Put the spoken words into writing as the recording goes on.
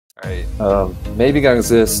Right. Maybe God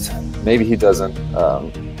exists, maybe he doesn't.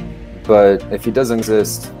 But if he doesn't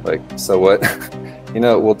exist, like, so what?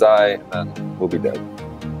 We'll die and then we'll be dead.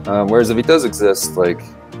 Whereas if he does exist, like,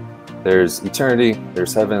 there's eternity,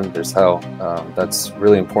 there's heaven, there's hell. That's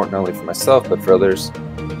really important not only for myself, but for others.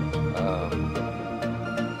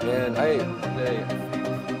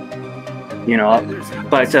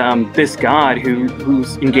 And this God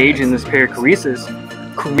who's engaged in this perichoresis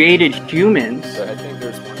created humans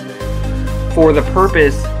for the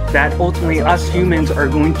purpose that ultimately us humans are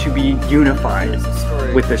going to be unified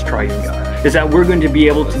with this triune God. Is that we're going to be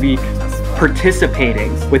able to be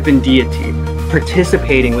participating within deity,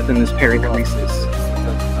 participating within this perichoresis.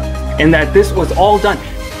 And that this was all done.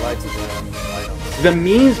 The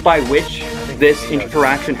means by which this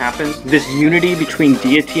interaction happens, this unity between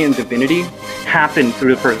deity and divinity, happened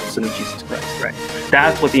through the person of Jesus Christ, right?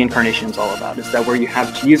 That's what the incarnation is all about, is that where you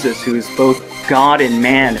have Jesus, who is both God and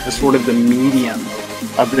man, as sort of the medium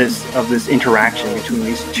of this interaction between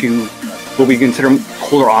these two, what we consider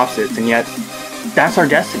polar opposites, and yet that's our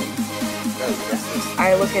destiny.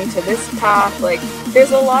 I look into this path, like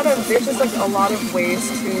there's just like a lot of ways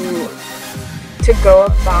to go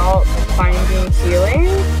about finding healing.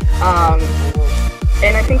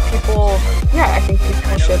 And I think people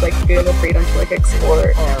should like feel the freedom to like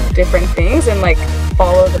explore different things and like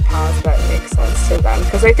follow the paths that make sense to them.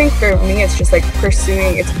 Because I think for me, it's just like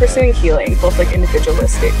pursuing healing, both individually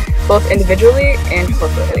and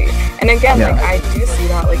corporately. And again, like I do see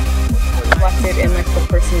that like reflected in like the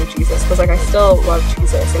person of Jesus, because like I still love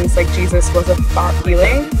Jesus, and it's like Jesus was about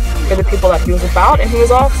healing for the people that he was about, and he was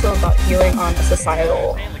also about healing on a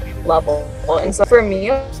societal level. And so for me,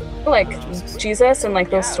 like Jesus and like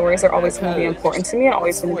those stories are always going to be important to me and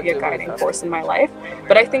always going to be a guiding force in my life.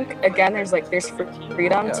 But I think again, there's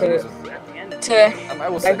freedom to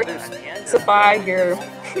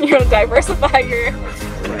diversify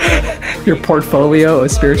your portfolio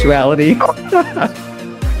of spirituality.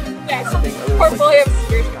 Yes, portfolio of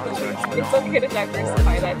spirituality. It's okay to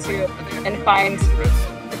diversify that too, and find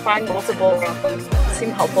multiple things that seem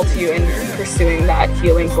helpful to you in pursuing that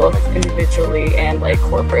healing, both individually and like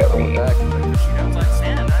corporately.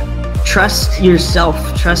 Trust yourself.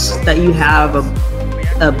 Trust that you have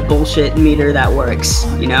a bullshit meter that works,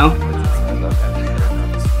 you know?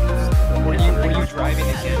 Were you driving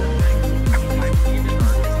again?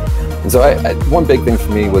 And so one big thing for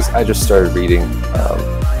me was I just started reading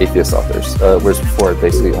atheist authors, whereas before I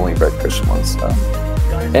basically only read Christian ones.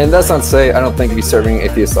 And that's not to say I don't think if you start reading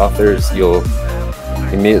atheist authors, you'll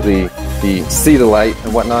immediately see the light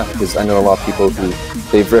and whatnot, because I know a lot of people who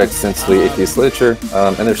they've read extensively atheist literature,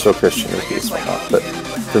 and they're still Christian atheists and whatnot. But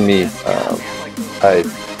for me, I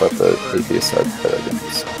thought the atheist side better than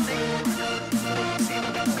this.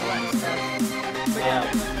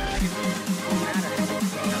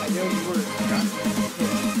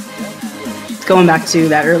 Going back to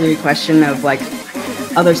that earlier question of like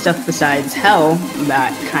other stuff besides hell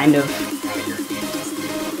that kind of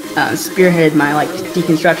spearheaded my like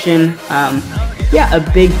deconstruction.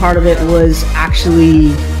 A big part of it was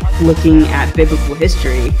actually looking at biblical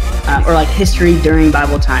history, or like history during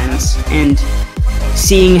Bible times, and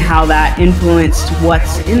seeing how that influenced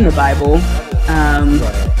what's in the Bible,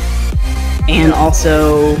 and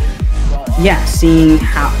also seeing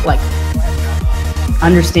how like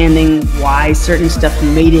understanding why certain stuff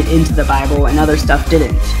made it into the Bible and other stuff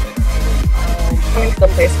didn't. Coming to the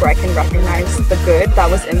place where I can recognize the good that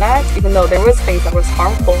was in that, even though there was things that was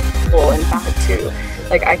harmful and bad too.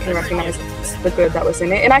 Like I can recognize the good that was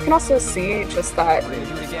in it, and I can also see just that,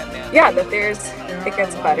 that it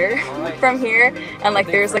gets better from here, and like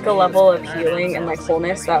there's like a level of healing and like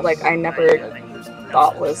wholeness that like I never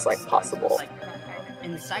thought was like possible.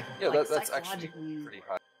 Yeah, that's actually pretty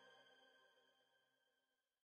high.